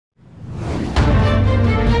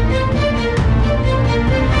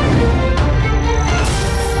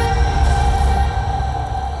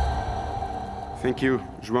Thank you,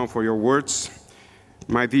 João, for your words.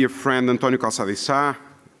 My dear friend António Calçada Sá,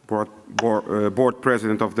 Board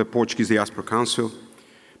President of the Portuguese Diaspora Council.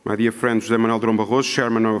 My dear friend José Manuel Durão Barroso,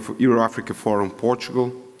 Chairman of EurAfrican Forum,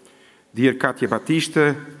 Portugal. Dear Katia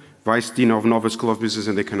Batista, Vice Dean of Nova School of Business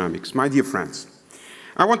and Economics. My dear friends,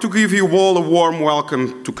 I want to give you all a warm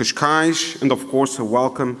welcome to Cascais and, of course, a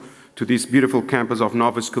welcome to this beautiful campus of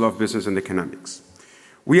Nova School of Business and Economics.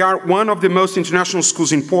 We are one of the most international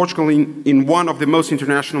schools in Portugal, in one of the most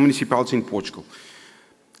international municipalities in Portugal.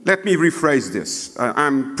 Let me rephrase this.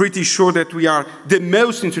 I'm pretty sure that we are the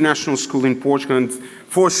most international school in Portugal and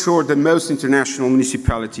for sure the most international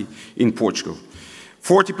municipality in Portugal.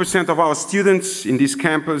 40% of our students in this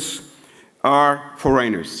campus are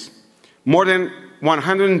foreigners. More than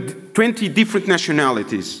 120 different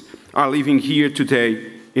nationalities are living here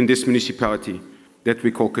today in this municipality that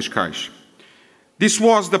we call Cascais. This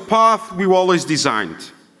was the path we always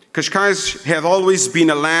designed. Cascais had always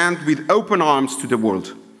been a land with open arms to the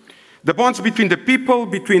world. The bonds between the people,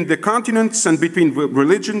 between the continents, and between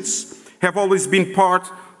religions have always been part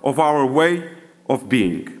of our way of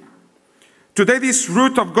being. Today, this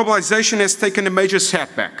route of globalization has taken a major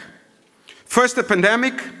setback. First, a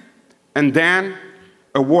pandemic, and then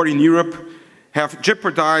a war in Europe have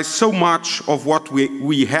jeopardized so much of what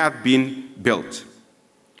we had been built.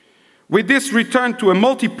 With this return to a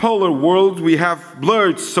multipolar world, we have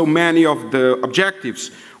blurred so many of the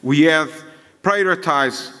objectives we have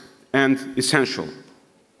prioritized and essential.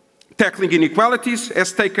 Tackling inequalities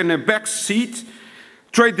has taken a back seat.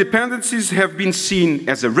 Trade dependencies have been seen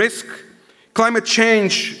as a risk. Climate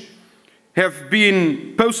change have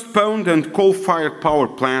been postponed and coal-fired power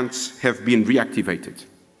plants have been reactivated.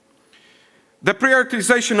 The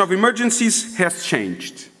prioritization of emergencies has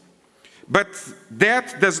changed, but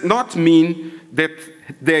that does not mean that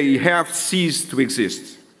they have ceased to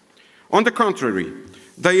exist. On the contrary,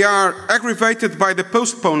 they are aggravated by the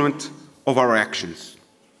postponement of our actions.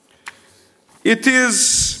 It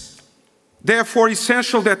is therefore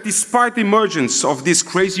essential that despite the emergence of this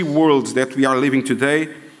crazy world that we are living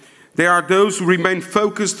today, there are those who remain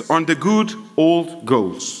focused on the good old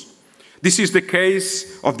goals. This is the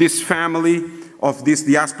case of this family, of this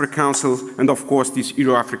Diaspora Council, and of course this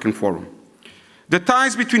EurAfrican Forum. The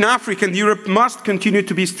ties between Africa and Europe must continue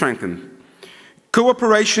to be strengthened.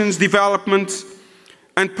 Cooperations, development,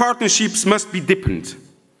 and partnerships must be deepened.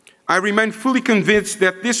 I remain fully convinced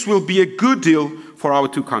that this will be a good deal for our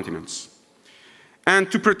two continents.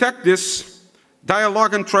 And to protect this,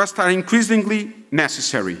 dialogue and trust are increasingly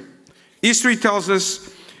necessary. History tells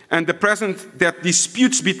us, and the present, that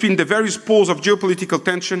disputes between the various poles of geopolitical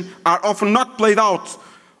tension are often not played out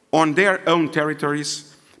on their own territories,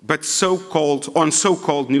 but on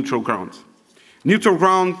so-called neutral ground. Neutral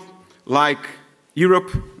ground like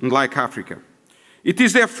Europe and like Africa. It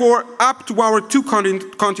is therefore up to our two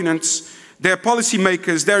continents, their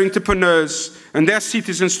policymakers, their entrepreneurs, and their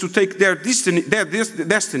citizens to take their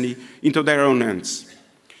destiny into their own hands,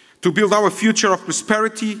 to build our future of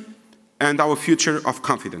prosperity and our future of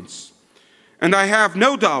confidence. And I have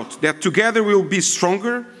no doubt that together we will be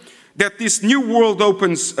stronger, that this new world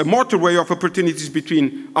opens a motorway of opportunities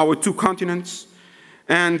between our two continents.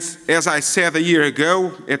 And as I said a year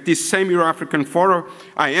ago, at this same EurAfrican Forum,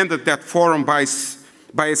 I ended that forum by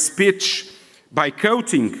a speech by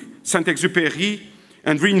quoting Saint-Exupéry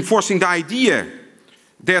and reinforcing the idea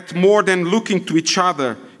that more than looking to each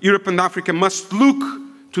other, Europe and Africa must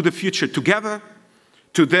look to the future together.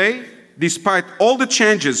 Today, despite all the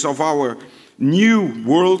changes of our new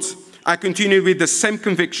world, I continue with the same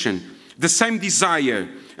conviction, the same desire,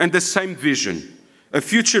 and the same vision. A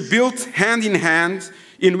future built hand in hand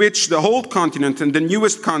in which the whole continent and the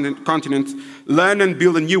newest continent learn and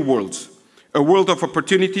build a new world. A world of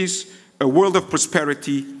opportunities, a world of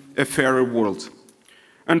prosperity, a fairer world.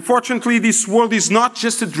 Unfortunately, this world is not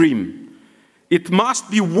just a dream. It must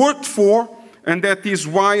be worked for, and that is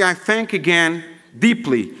why I thank again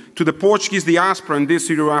deeply to the Portuguese Diaspora and this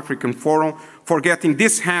EurAfrican Forum for getting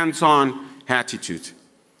this hands-on attitude,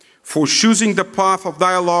 for choosing the path of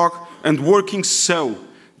dialogue and working so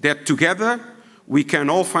that together we can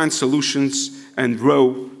all find solutions and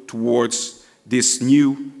grow towards this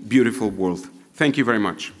new, beautiful world. Thank you very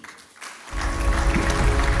much.